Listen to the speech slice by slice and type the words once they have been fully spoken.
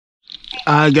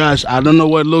Alright guys, I don't know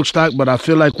what it looks like, but I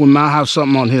feel like we might have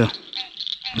something on here.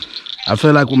 I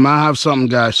feel like we might have something,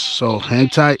 guys. So hang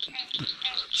tight.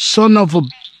 Son of,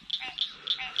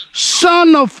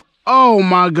 oh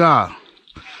my God.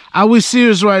 Are we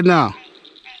serious right now?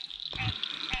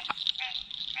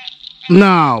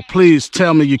 No, please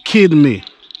tell me you're kidding me.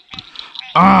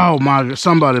 Oh my God,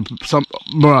 somebody better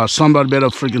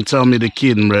freaking tell me they're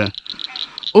kidding, man.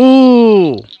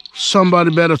 Ooh, somebody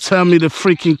better tell me they're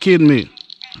freaking kidding me.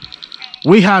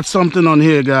 We had something on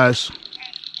here, guys.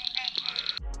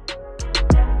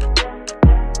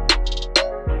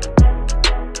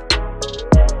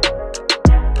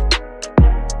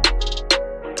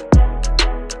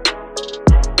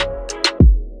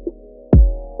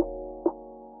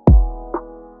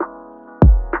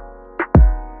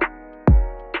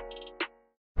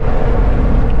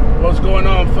 What's going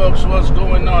on, folks? What's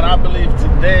going on? I believe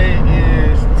today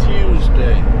is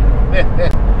Tuesday.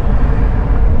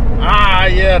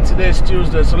 Yeah, today's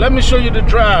Tuesday. So let me show you the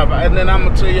drive, and then I'm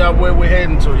gonna tell y'all where we're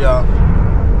heading to, y'all.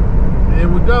 Here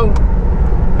we go.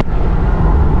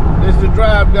 This is the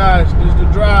drive, guys. This is the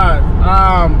drive.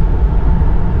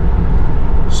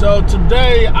 So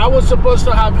today I was supposed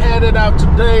to have headed out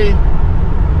today,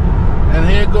 and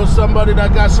here goes somebody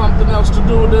that got something else to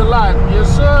do with their life.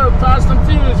 Yes, sir. Fast and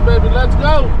Furious, baby. Let's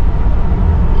go.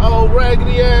 Oh,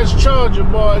 raggedy ass Charger,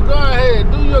 boy. Go ahead.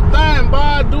 Do your thing,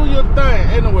 boy. Do your thing.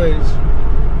 Anyways,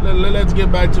 let's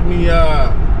get back to me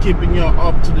keeping you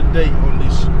up to the date on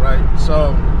this, right?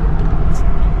 So,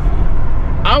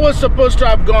 I was supposed to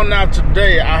have gone out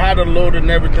today. I had a load and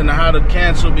everything. I had to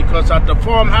cancel because at the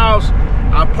farmhouse,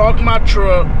 I parked my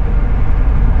truck.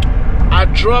 I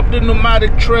dropped the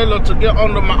pneumatic trailer to get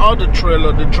under my other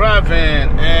trailer, the drive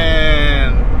van,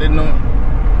 and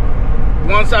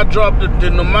once I dropped the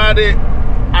pneumatic,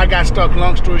 I got stuck,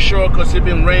 long story short, because it's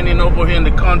been raining over here in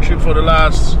the country for the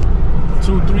last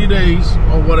 2-3 days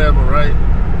or whatever, right?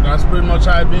 That's pretty much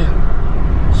how it been.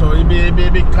 So it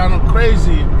be kind of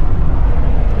crazy.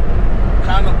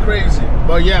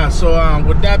 But yeah, so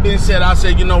with that being said, I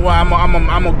said, you know what, I'm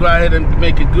gonna go ahead and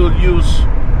make a good use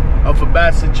of a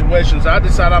bad situation. So I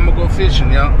decided I'm gonna go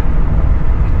fishing, y'all.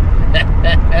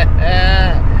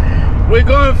 We're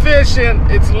going fishing.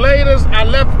 It's latest. I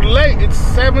left late. It's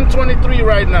 7:23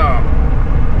 right now.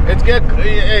 It's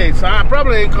hey, so I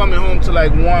probably ain't coming home till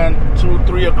like 1, 2,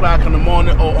 3 o'clock in the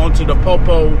morning, or onto the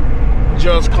popo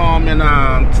just come and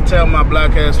to tell my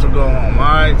black ass to go home. All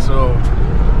right, so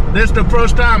this is the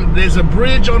first time there's a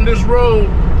bridge on this road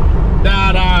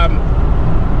that I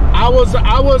was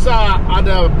at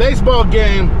a baseball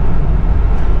game.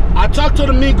 I talked to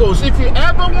the Migos. If you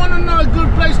ever want to know a good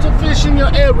place to fish in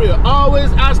your area, always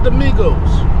ask the Migos.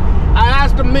 I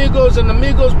asked the Migos, and the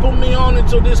Migos put me on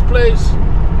into this place.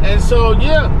 And so,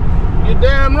 yeah, you're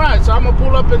damn right. So I'm going to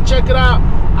pull up and check it out.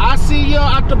 I see y'all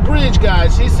at the bridge,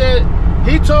 guys. He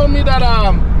told me that,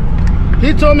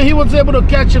 he told me he was able to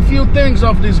catch a few things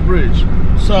off this bridge.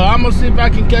 So I'm going to see if I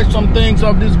can catch some things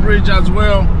off this bridge as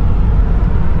well.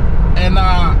 And,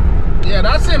 yeah,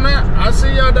 that's it, man. I'll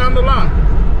see y'all down the line.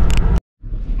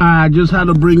 I just had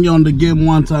to bring you on the game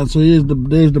one time. So there's the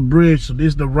bridge. So this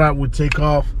is the route we take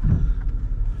off.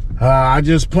 I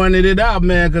just pointed it out,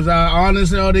 man, because I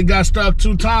honestly already got stuck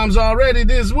 2 times already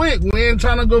this week. We ain't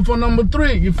trying to go for number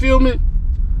 3. You feel me?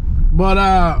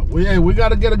 But we got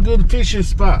to get a good fishing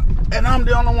spot. And I'm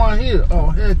the only one here.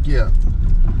 Oh, heck yeah.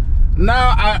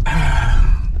 Now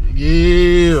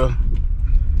yeah.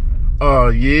 Oh,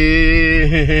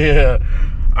 yeah.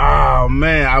 Oh,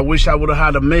 man, I wish I would have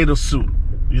had a Mater suit.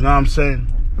 You know what I'm saying?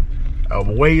 A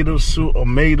waiter suit or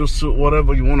Mater suit,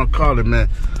 whatever you want to call it, man.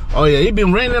 Oh, yeah, it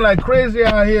been raining like crazy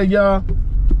out here, y'all.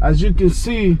 As you can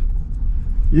see,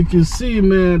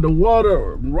 man, the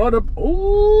water right up.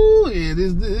 Ooh, yeah,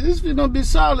 this finna be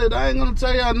solid. I ain't gonna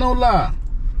tell y'all no lie.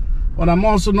 But I'm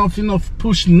also not finna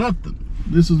push nothing.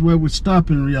 This is where we're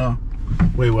stopping, y'all.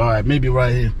 Wait, all right, maybe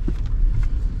right here.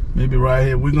 Maybe right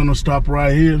here. We're gonna stop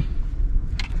right here.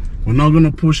 We're not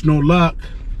gonna push no lock.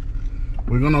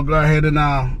 We're gonna go ahead and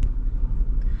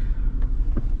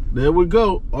there we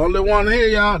go. Only one here,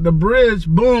 y'all. The bridge.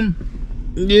 Boom.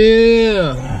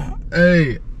 Yeah.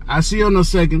 Hey, I see you in a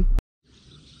second.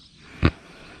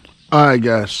 All right,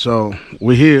 guys. So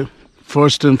we're here.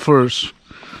 First and first.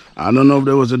 I don't know if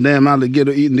there was a damn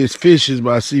alligator eating these fishes,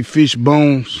 but I see fish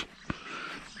bones.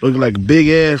 Look like big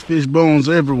ass fish bones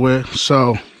everywhere.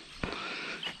 So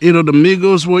either the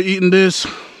Migos were eating this,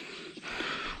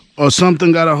 or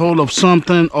something got a hold of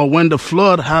something, or when the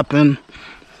flood happened,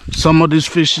 some of these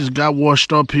fishes got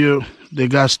washed up here. They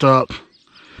got stuck,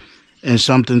 and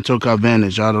something took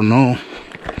advantage. I don't know.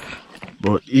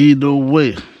 But either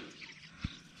way,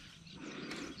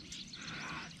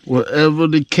 Whatever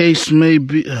the case may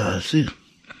be. See,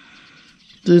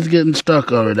 this is getting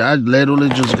stuck already. I literally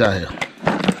just got here.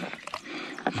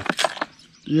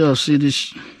 Y'all see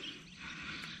this?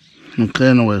 Okay,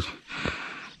 anyways.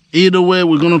 Either way,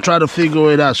 we're gonna try to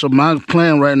figure it out. So my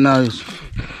plan right now is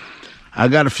I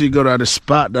gotta figure out a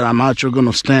spot that I'm actually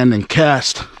gonna stand and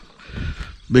cast,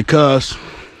 because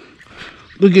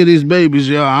look at these babies,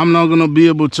 y'all. I'm not gonna be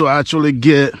able to actually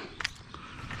get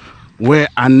where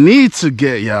I need to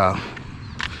get, y'all.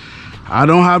 I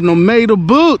don't have no made of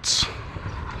boots.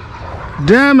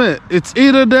 Damn it. It's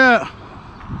either that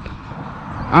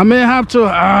I may have to,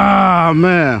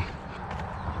 man.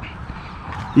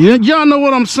 Y'all know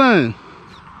what I'm saying?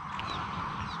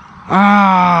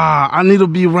 I need to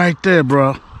be right there,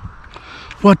 bro.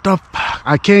 What the fuck?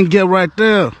 I can't get right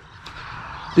there.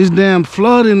 This damn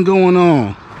flooding going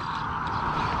on.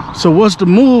 So what's the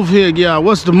move here, y'all?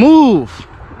 What's the move?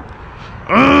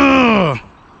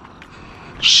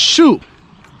 Shoot.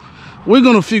 We're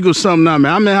gonna figure something out,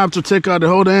 man. I may have to take out the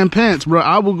whole damn pants, bro.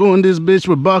 I will go in this bitch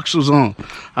with boxers on.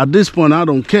 At this point, I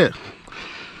don't care.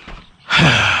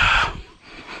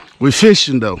 We're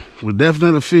fishing, though. We're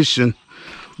definitely fishing.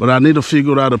 But I need to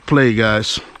figure out how to play,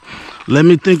 guys. Let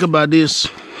me think about this.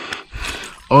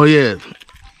 Oh, yeah.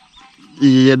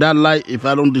 Yeah, that light, if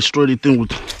I don't destroy the thing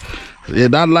with... Yeah,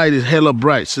 that light is hella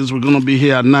bright. Since we're going to be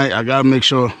here at night, I got to make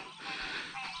sure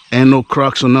ain't no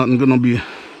cracks or nothing going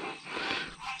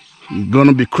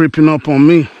to be creeping up on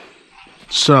me.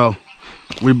 So,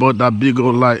 we bought that big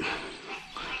old light.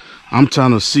 I'm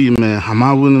trying to see, man. Am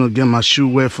I willing to get my shoe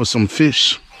wet for some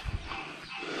fish?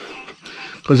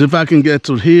 Because if I can get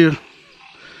to here,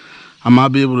 I might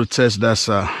be able to test that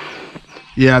side.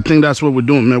 Yeah, I think that's what we're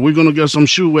doing, man. We're going to get some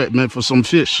shoe wet, man, for some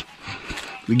fish.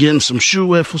 We're getting some shoe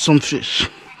wet for some fish.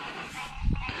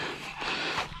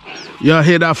 Y'all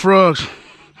hear that, frogs?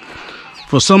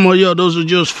 For some of y'all, those are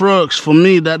just frogs. For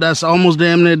me, that's almost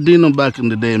damn near dinner back in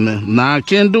the day, man. Nah, I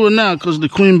can't do it now because the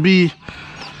queen bee,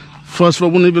 first of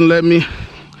all, wouldn't even let me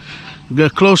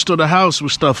get close to the house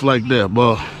with stuff like that.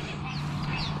 But,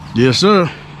 yes, sir.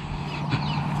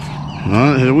 All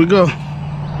right, here we go.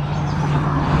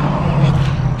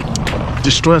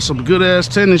 Destroy some good-ass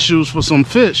tennis shoes for some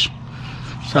fish.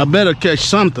 So I better catch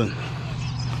something.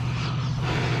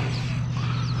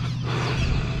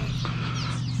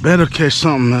 Better catch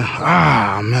something,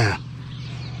 man. Man.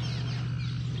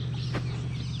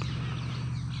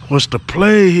 What's the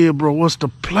play here, bro? What's the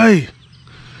play?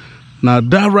 Now,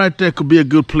 that right there could be a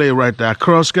good play right there.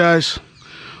 Cross, guys.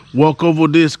 Walk over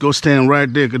this. Go stand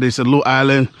right there because there's a little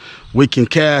island we can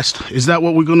cast. Is that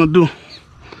what we're going to do?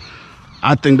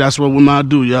 I think that's what we might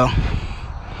do, y'all.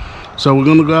 So we're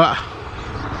going to go...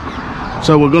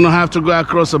 So we're going to have to go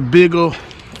across a bigger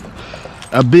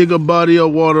body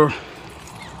of water.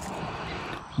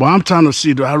 But I'm trying to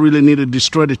see, do I really need to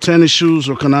destroy the tennis shoes,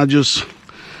 or can I just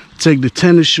take the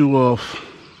tennis shoe off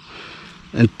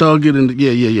and thug it in the...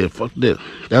 Yeah, fuck that.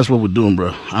 That's what we're doing,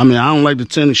 bro. I mean, I don't like the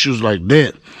tennis shoes like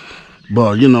that.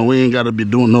 But, you know, we ain't got to be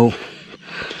doing no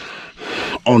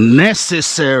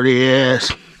unnecessary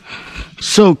ass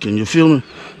soaking, you feel me?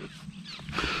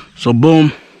 So,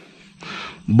 boom.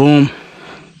 Boom.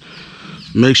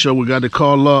 Make sure we got the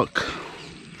car lock.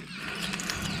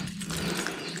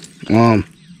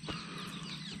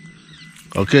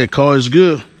 Okay, car is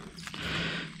good.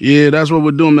 Yeah, that's what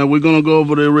we're doing, man. We're gonna go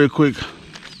over there real quick,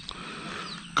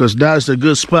 because that's a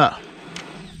good spot.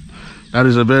 That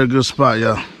is a very good spot,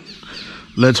 y'all.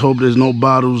 Let's hope there's no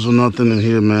bottles or nothing in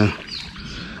here, man,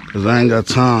 because I ain't got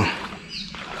time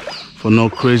for no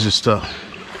crazy stuff.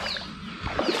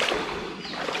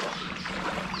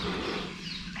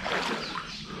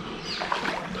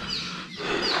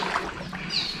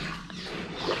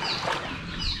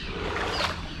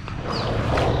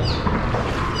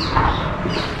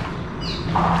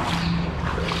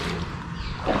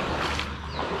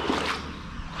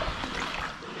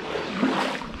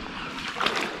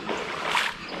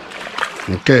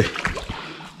 Okay.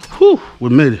 Whew, we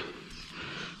made it.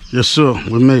 Yes, sir,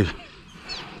 we made it.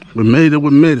 We made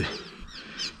it.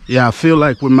 Yeah, I feel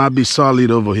like we might be solid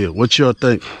over here. What y'all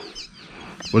think?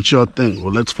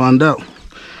 Well, let's find out.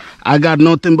 I got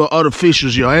nothing but other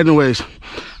fishes, y'all. Anyways,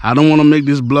 I don't want to make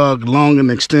this vlog long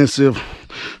and extensive,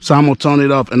 so I'm going to turn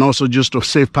it off, and also just to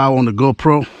save power on the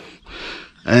GoPro.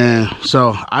 And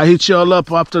so I hit y'all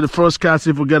up after the first cast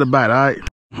if we get a bite, all right?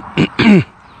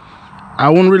 I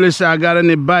wouldn't really say I got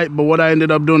any bite, but what I ended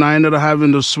up doing, I ended up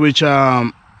having to switch. I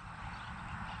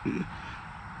mean,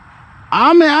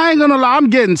 I ain't gonna lie, I'm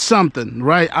getting something,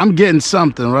 right?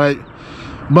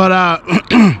 But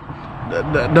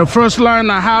the first line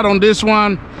I had on this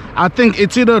one, I think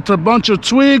it's either a bunch of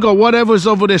twig or whatever is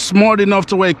over there smart enough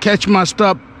to where it catch my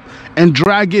stuff and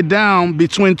drag it down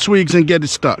between twigs and get it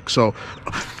stuck. So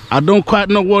I don't quite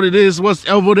know what it is, what's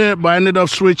over there, but I ended up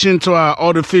switching to our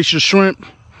artificial shrimp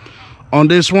on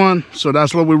this one. So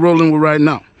that's what we're rolling with right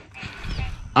now.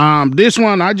 This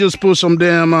one, I just put some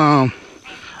damn,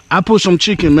 I put some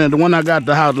chicken, man. The one I got at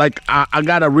the house, like I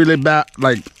got a really bad,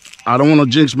 like, I don't want to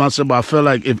jinx myself, but I feel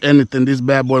like if anything, this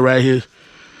bad boy right here,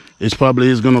 it's probably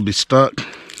is gonna be stuck.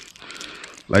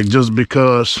 Like, just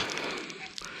because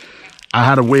I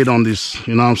had to wait on this,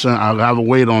 you know what I'm saying? I have a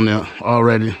weight on there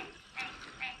already.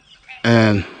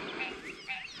 And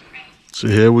so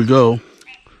here we go.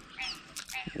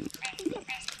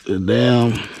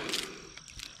 Damn.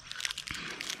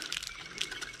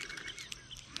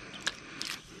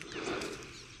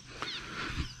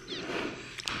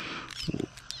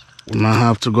 We might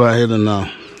have to go ahead and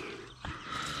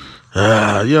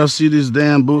y'all see this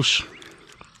damn bush?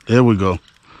 There we go.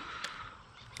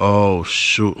 Oh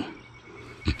shoot.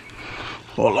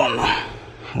 Hold on now.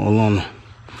 Hold on.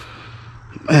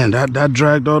 Man, that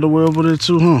dragged all the way over there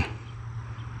too, huh?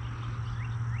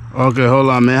 Okay, hold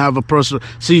on, man. I have a personal.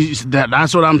 See,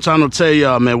 that's what I'm trying to tell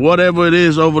y'all, man. Whatever it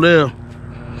is over there,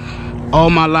 all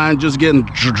my line just getting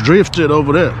drifted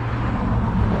over there.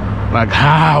 Like,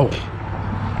 how?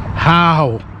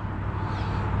 How?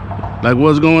 Like,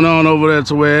 what's going on over there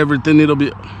to where everything it'll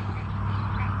be?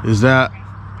 Is that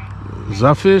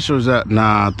fish or is that?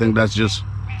 Nah, I think that's just,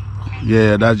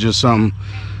 yeah, that's just something.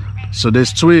 So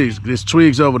there's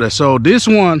twigs over there. So this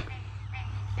one,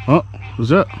 oh, what's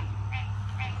that?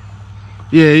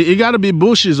 Yeah, it gotta be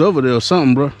bushes over there or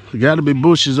something, bro. It gotta be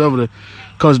bushes over there,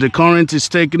 cause the current is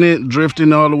taking it,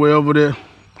 drifting all the way over there.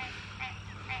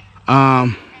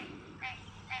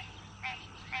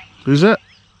 Who's that?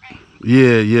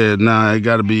 Yeah, nah, it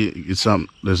gotta be, it's something.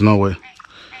 There's no way.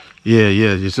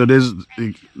 Yeah. So there's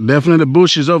definitely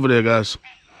bushes over there, guys.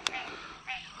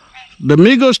 The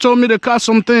Migos told me to cast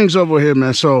some things over here,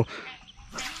 man. So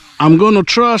I'm gonna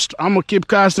trust. I'm gonna keep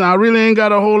casting. I really ain't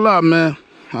got a whole lot, man.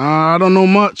 I don't know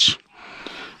much.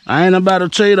 I ain't about to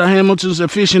tell you that Hamilton's a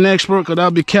fishing expert, cause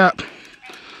I'll be capped.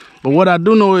 But what I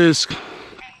do know is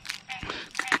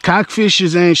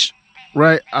cockfishes ain't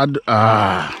right.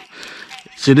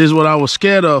 See, this is what I was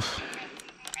scared of.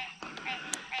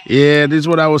 Yeah, this is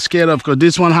what I was scared of, because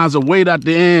this one has a weight at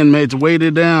the end, man. It's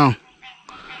weighted down.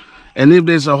 And if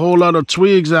there's a whole lot of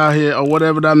twigs out here or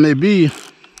whatever that may be,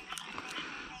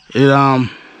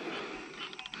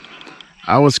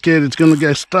 I was scared it's gonna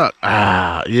get stuck.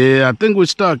 Yeah, I think we're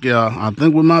stuck, y'all. I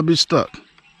think we might be stuck.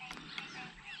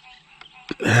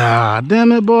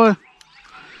 Damn it, boy.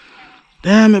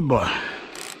 Damn it, boy.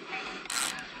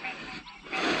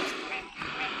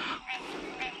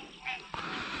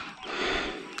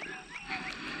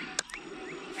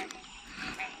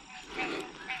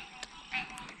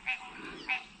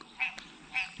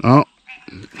 Oh,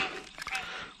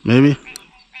 maybe.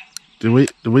 Did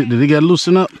he get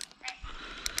loosened up?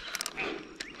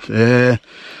 Yeah,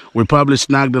 we probably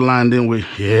snagged the line, didn't we?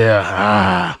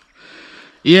 Yeah.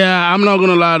 Yeah, I'm not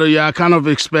gonna lie to you. I kind of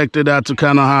expected that to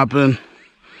kind of happen.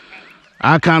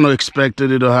 I kind of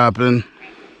expected it to happen,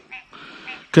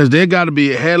 cause there got to be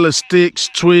hella sticks,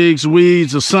 twigs,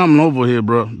 weeds, or something over here,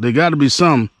 bro. There got to be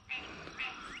something.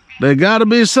 There got to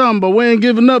be something, but we ain't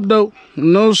giving up though.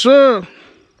 No sir.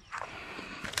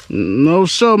 No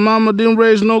sir. Mama didn't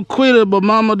raise no quitter, but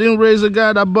mama didn't raise a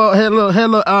guy that bought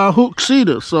hella hook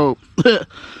cedar. So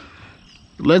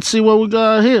let's see what we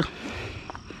got here.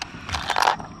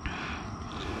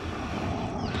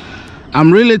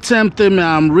 I'm really tempted, man.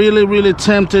 I'm really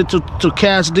tempted to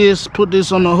cast this, put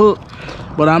this on the hook,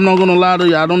 but I'm not gonna lie to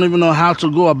you. I don't even know how to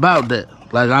go about that.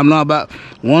 Like, I'm not about,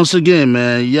 once again,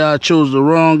 man, y'all chose the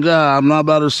wrong guy. I'm not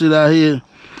about to sit out here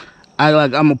act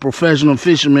like I'm a professional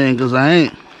fisherman, because I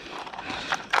ain't.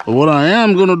 But what I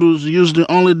am gonna do is use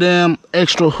the only damn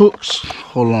extra hooks.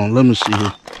 Hold on, let me see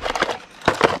here.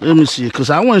 Let me see,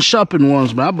 because I went shopping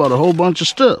once, man. I bought a whole bunch of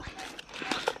stuff.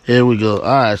 Here we go. All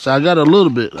right, so I got a little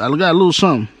bit. I got a little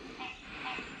something.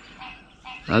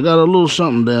 I got a little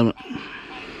something, damn it.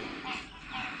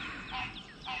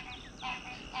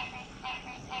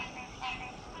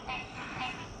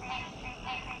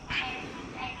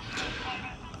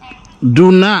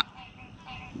 Do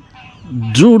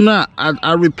not,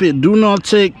 I repeat, do not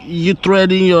take you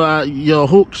threading your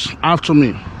hooks after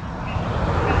me.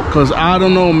 Because I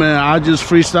don't know, man. I just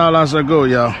freestyle as I go,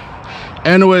 y'all.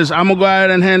 Anyways, I'm going to go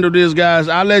ahead and handle this, guys.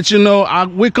 I'll let you know.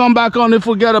 We come back on if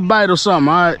we get a bite or something,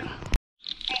 all right?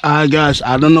 All right, guys.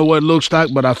 I don't know what it looks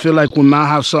like, but I feel like we might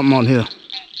have something on here.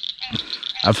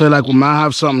 I feel like we might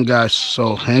have something, guys.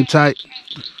 So hang tight.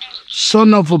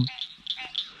 Son of,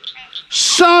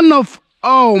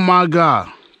 oh my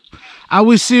God. Are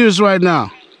we serious right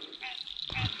now?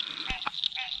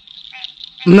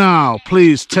 No,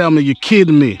 please tell me you're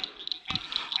kidding me.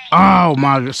 Oh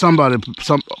my God, somebody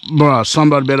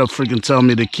better freaking tell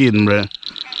me they're kidding, man.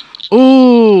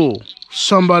 Ooh,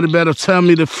 somebody better tell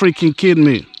me they're freaking kidding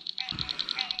me.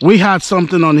 We had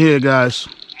something on here, guys.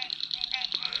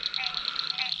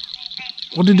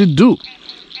 What did it do?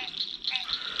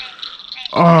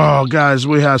 Oh, guys,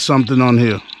 we had something on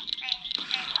here.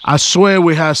 I swear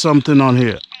we had something on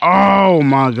here. Oh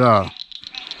my God.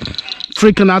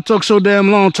 Freaking, I took so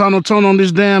damn long trying to turn on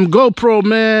this damn GoPro,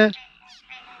 man.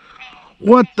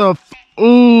 What the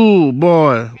ooh,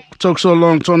 boy. Took so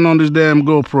long turning on this damn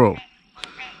GoPro.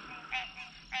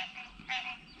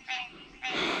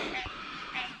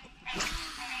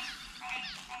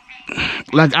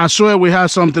 Like, I swear we had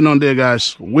something on there,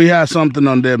 guys. We had something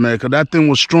on there, man, because that thing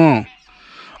was strong.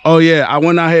 Oh, yeah, I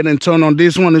went ahead and turned on.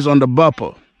 This one is on the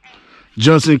bumper.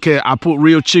 Just in case. I put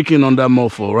real chicken on that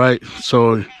mofo, right?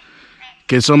 So, in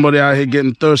case somebody out here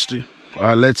getting thirsty. All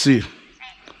right, let's see.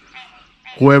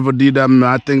 Whoever did that, man,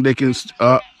 I think they can...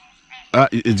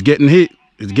 it's getting hit.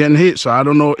 It's getting hit. So, I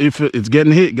don't know if it's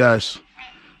getting hit, guys.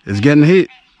 It's getting hit.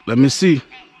 Let me see.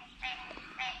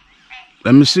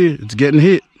 Let me see. It's getting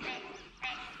hit.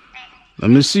 Let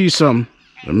me see something.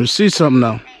 Let me see something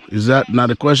now. Is that now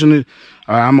the question? Is,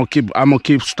 all right, I'm gonna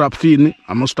keep stop feeding it.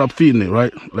 I'm gonna stop feeding it,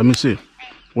 right? Let me see.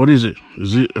 What is it?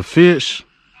 Is it a fish?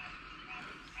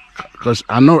 Because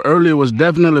I know earlier was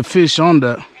definitely fish on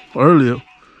that earlier.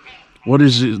 What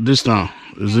is it this time?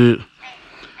 Is it?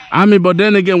 I mean, but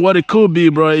then again, what it could be,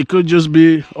 bro, it could just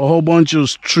be a whole bunch of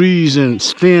trees and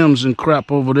stems and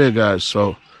crap over there, guys.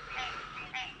 So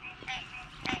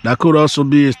that could also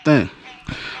be his thing.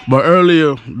 But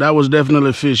earlier, that was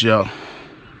definitely fish, y'all.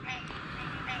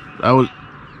 That was...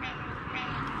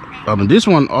 I mean, this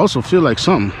one also feel like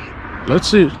something. Let's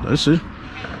see. Let's see.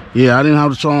 Yeah, I didn't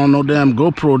have to turn on no damn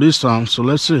GoPro this time, so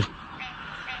let's see.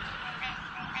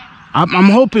 I'm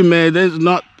hoping, man, there's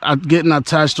not getting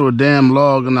attached to a damn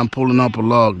log and I'm pulling up a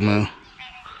log, man.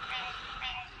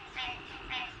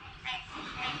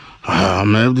 Ah,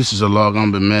 man, if this is a log,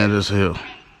 I'm gonna be mad as hell.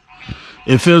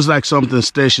 It feels like something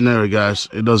stationary, guys.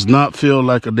 It does not feel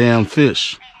like a damn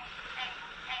fish.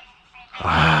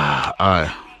 Ah, all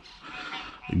right.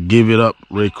 Give it up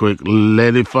real quick.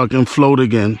 Let it fucking float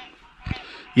again.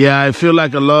 Yeah, I feel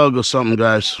like a log or something,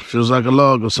 guys. Feels like a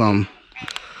log or something.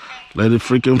 Let it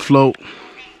freaking float.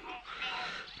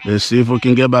 Let's see if we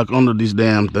can get back under this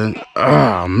damn thing.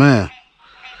 Ah, man.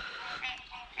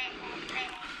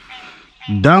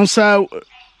 Downside...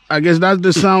 I guess that's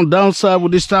the sound downside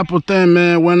with this type of thing,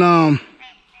 man. When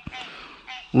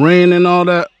rain and all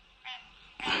that.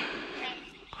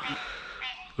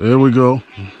 There we go.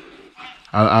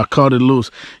 I caught it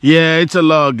loose. Yeah, it's a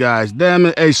log, guys. Damn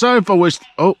it. Hey, sorry for which.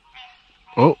 Oh,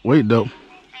 wait though.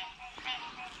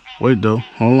 Wait though.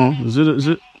 Hold on. Is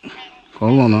it?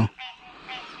 Hold on now.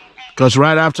 Cause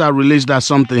right after I released that,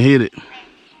 something hit it.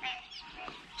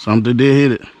 Something did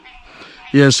hit it.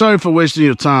 Yeah, sorry for wasting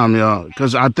your time, y'all.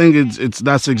 Cause I think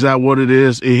that's exactly what it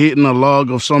is. It hitting a log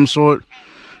of some sort.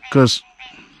 Cause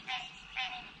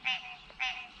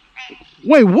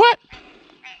wait, what?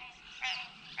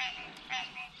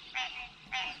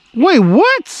 Wait,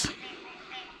 what?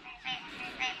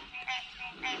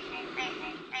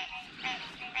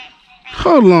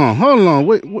 Hold on.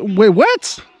 Wait,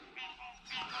 what?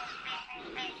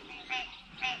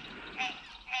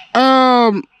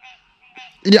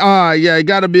 Yeah, it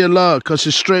gotta be a log because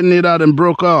she straightened it out and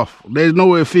broke off. There's no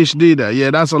way fish did that.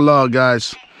 Yeah, that's a log,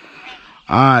 guys.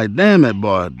 All right, damn it,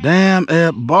 boy. Damn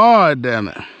it.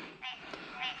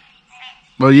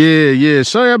 But yeah.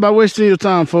 Sorry about wasting your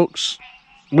time, folks.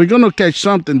 We're gonna catch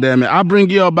something, damn it. I'll bring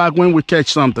y'all back when we catch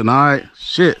something, all right?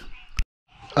 Shit.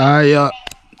 All right,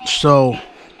 so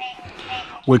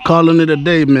we're calling it a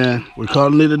day, man. We're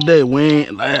calling it a day.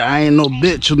 I ain't no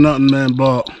bitch or nothing, man,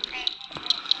 but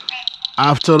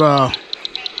after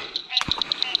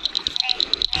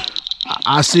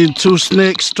I see 2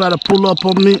 snakes try to pull up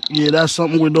on me. Yeah, that's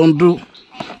something we don't do.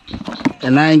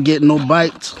 And I ain't getting no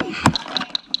bites.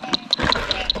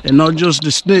 And not just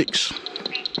the snakes.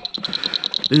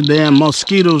 These damn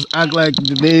mosquitoes act like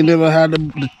they ain't never had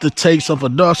the taste of a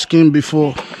dark skin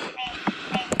before.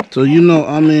 So, you know,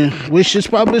 I mean, which is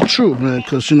probably true, man,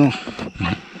 because, you know,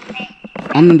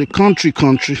 I'm in the country.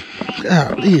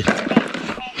 Golly.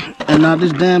 And now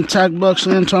this damn tack bucks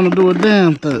ain't trying to do a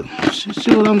damn thing.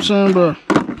 See what I'm saying, bro?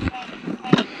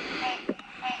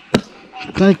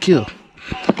 Thank you.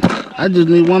 I just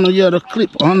need one of the other clip,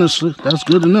 honestly. That's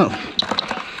good enough.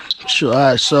 Sure,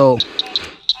 alright, so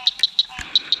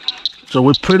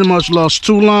we pretty much lost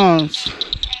 2 lines.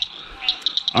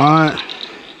 Alright.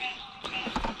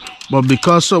 But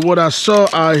because of what I saw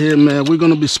out here, man, we're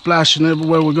gonna be splashing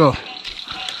everywhere we go.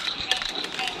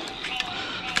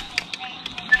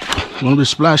 We're gonna be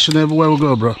splashing everywhere we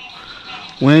go, bro.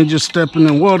 We ain't just stepping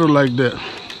in water like that.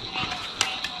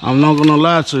 I'm not gonna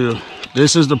lie to you.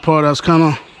 This is the part that's kind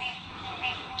of,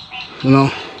 you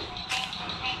know.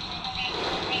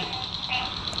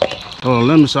 Oh,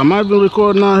 let me see. Am I even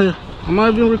recording out here? Am I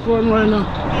even recording right now?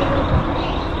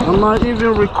 Am I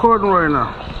even recording right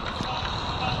now?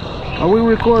 Are we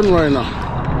recording right now?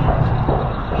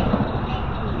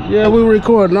 Yeah, we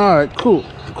recording. All right, cool.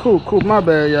 Cool. My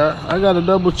bad, y'all. I gotta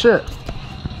double check.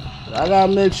 I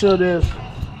gotta make sure there's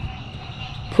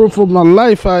proof of my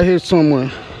life out here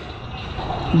somewhere.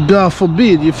 God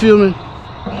forbid, you feel me?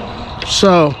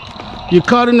 So you're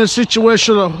caught in a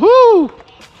situation of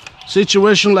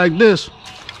situation like this.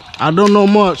 I don't know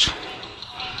much.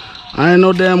 I ain't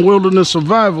no damn wilderness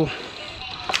survival,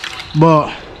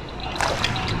 but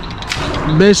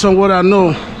based on what I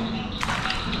know,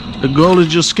 the goal is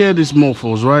just scare these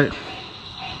mofos, right?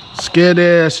 Scare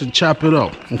their ass and chop it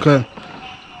up, okay?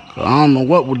 I don't know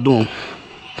what we're doing,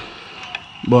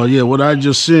 but yeah, what I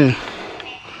just seen,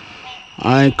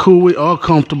 I ain't cool with or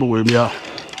comfortable with, y'all.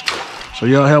 So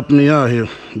y'all helping me out here.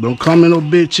 Don't come in no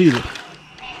bitch either.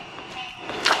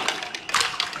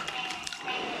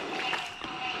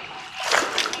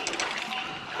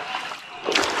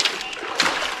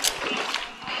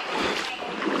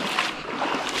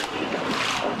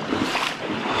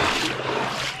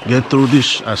 Get through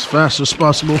this as fast as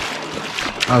possible,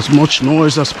 as much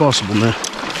noise as possible, man.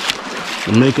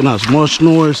 We're making as much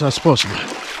noise as possible.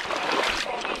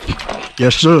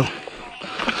 Yes, sir.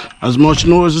 As much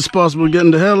noise as possible.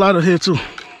 Getting the hell out of here, too.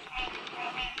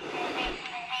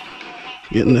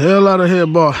 Getting the hell out of here,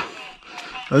 boy.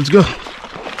 Let's go.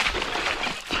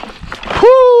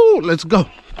 Woo! Let's go.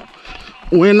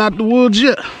 We ain't out the woods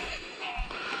yet.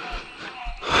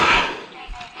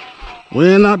 We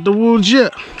ain't out the woods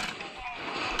yet.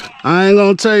 I ain't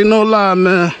gonna tell you no lie,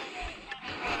 man.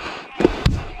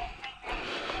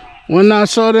 When I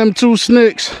saw them 2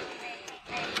 snakes,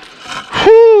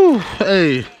 whoo,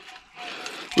 hey,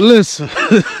 listen.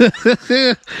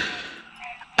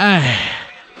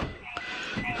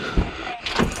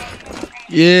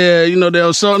 Yeah, you know, there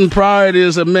are certain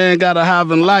priorities a man gotta have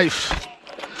in life.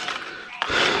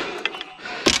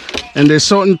 And there's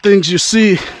certain things you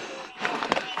see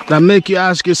that make you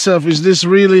ask yourself, is this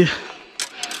really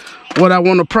what I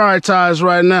want to prioritize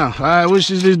right now? I wish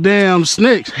these damn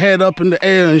snakes head up in the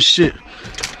air and shit.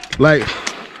 Like,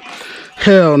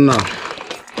 hell no.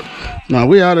 Now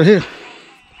we out of here.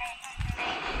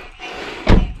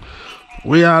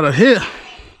 We out of here.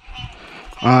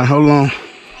 Alright, hold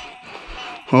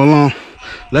on.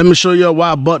 Let me show you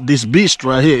why I bought this beast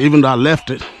right here, even though I left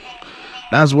it.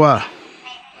 That's why.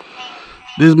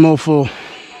 This mofo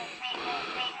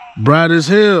bright as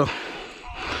hell.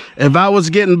 If I was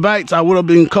getting bites, I would have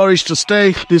been encouraged to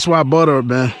stay. This is why I bought her,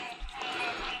 man.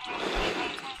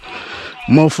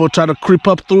 Mofo try to creep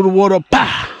up through the water.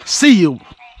 Bah! See you,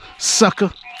 sucker.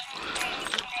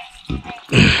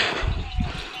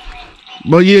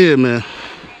 But yeah, man.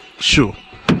 Sure.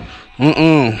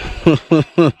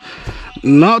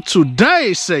 Not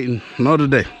today, Satan. Not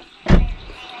today.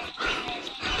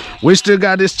 We still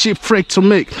got this cheap freight to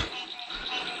make.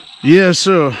 Yes,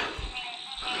 sir.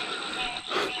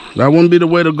 That wouldn't be the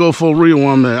way to go for a real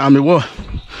one, man. I mean, what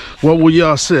would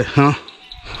y'all say, huh?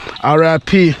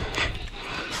 R.I.P.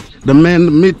 the man,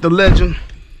 the myth, the legend.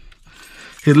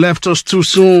 He left us too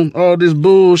soon. All this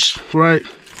bullshit, right?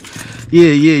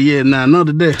 Yeah. Now,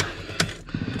 another day,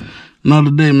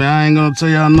 man. I ain't gonna tell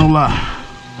y'all no lie.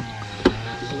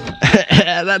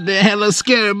 That damn hella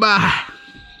scary, boy.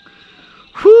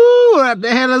 Whoo, that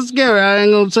damn hella scary. I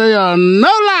ain't gonna tell y'all no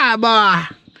lie,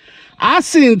 boy. I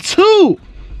seen 2.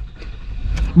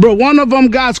 Bro, one of them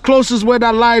guys closest where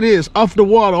that light is, off the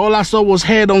water. All I saw was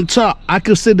head on top. I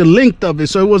could see the length of it.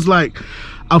 So it was like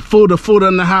a foot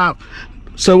and a half.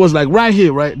 So it was like right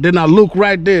here, right? Then I look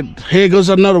right there. Here goes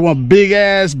another one, big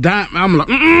ass diamond. I'm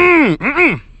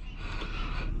like,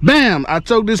 Bam! I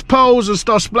took this pose and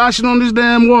start splashing on this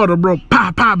damn water, bro.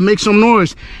 Pop, pop, make some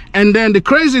noise. And then the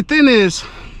crazy thing is,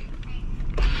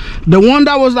 the one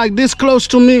that was like this close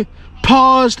to me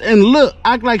paused and looked,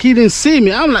 act like he didn't see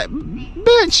me. I'm like,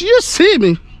 bitch, you see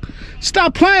me.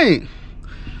 Stop playing.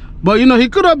 But you know, he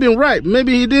could have been right.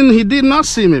 Maybe he did not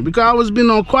see me because I was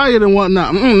being all quiet and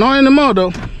whatnot. Not anymore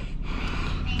though.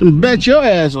 Can bet your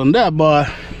ass on that, boy.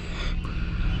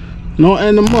 No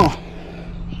anymore.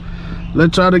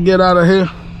 Let's try to get out of here.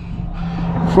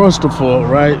 First of all,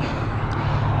 right?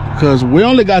 Because we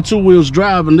only got 2 wheels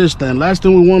driving this thing. Last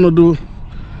thing we want to do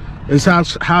is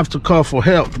have to call for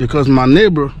help, because my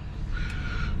neighbor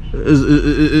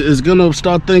is gonna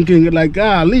start thinking like,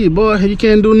 golly, boy, you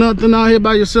can't do nothing out here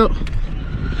by yourself.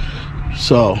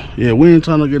 So yeah, we ain't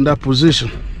trying to get in that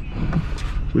position.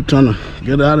 We're trying to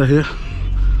get out of here.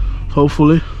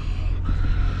 Hopefully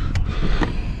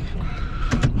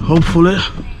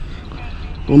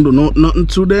don't do nothing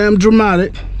too damn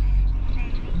dramatic.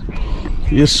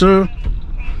 Yes sir,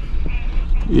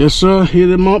 yes sir. Hit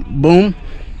him up. Boom,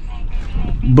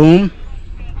 boom.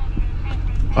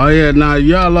 Oh yeah, now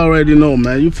y'all already know,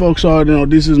 man. You folks already know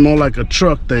this is more like a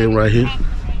truck thing right here.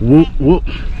 Whoop, whoop,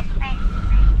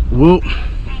 whoop,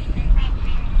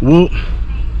 whoop,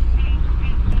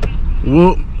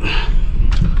 whoop.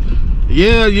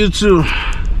 Yeah, you too.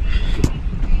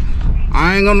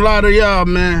 I ain't gonna lie to y'all,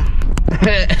 man.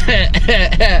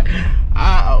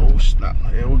 Oh snap!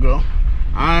 Here we go.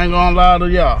 I ain't gonna lie to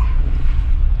y'all.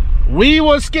 We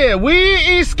was scared. We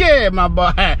is scared, my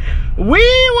boy. We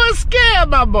was scared,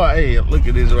 my boy. Hey, look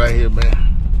at this right here, man.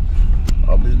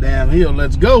 Up this damn hill.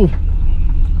 Let's go.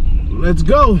 Let's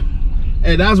go.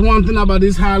 Hey, that's one thing about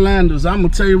these Highlanders. I'm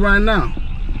gonna tell you right now.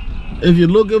 If you're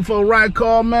looking for a right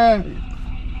car, man,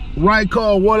 right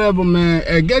car, whatever, man,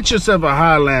 hey, get yourself a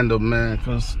Highlander, man.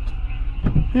 Cause,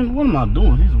 man, what am I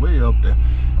doing? He's way up there.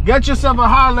 Get yourself a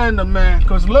Highlander, man.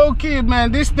 Cause low key,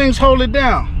 man, these things hold it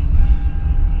down.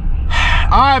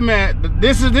 All right, man,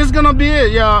 this is gonna be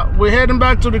it, y'all. We're heading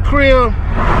back to the crib.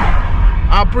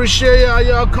 I appreciate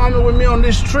y'all coming with me on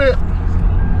this trip.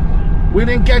 We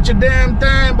didn't catch a damn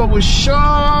thing, but we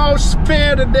sure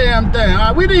spared a damn thing. All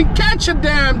right, we didn't catch a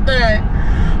damn thing,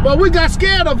 but we got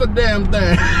scared of a damn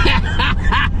thing.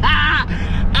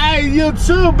 Hey, you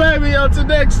too, baby. Until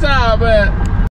next time, man.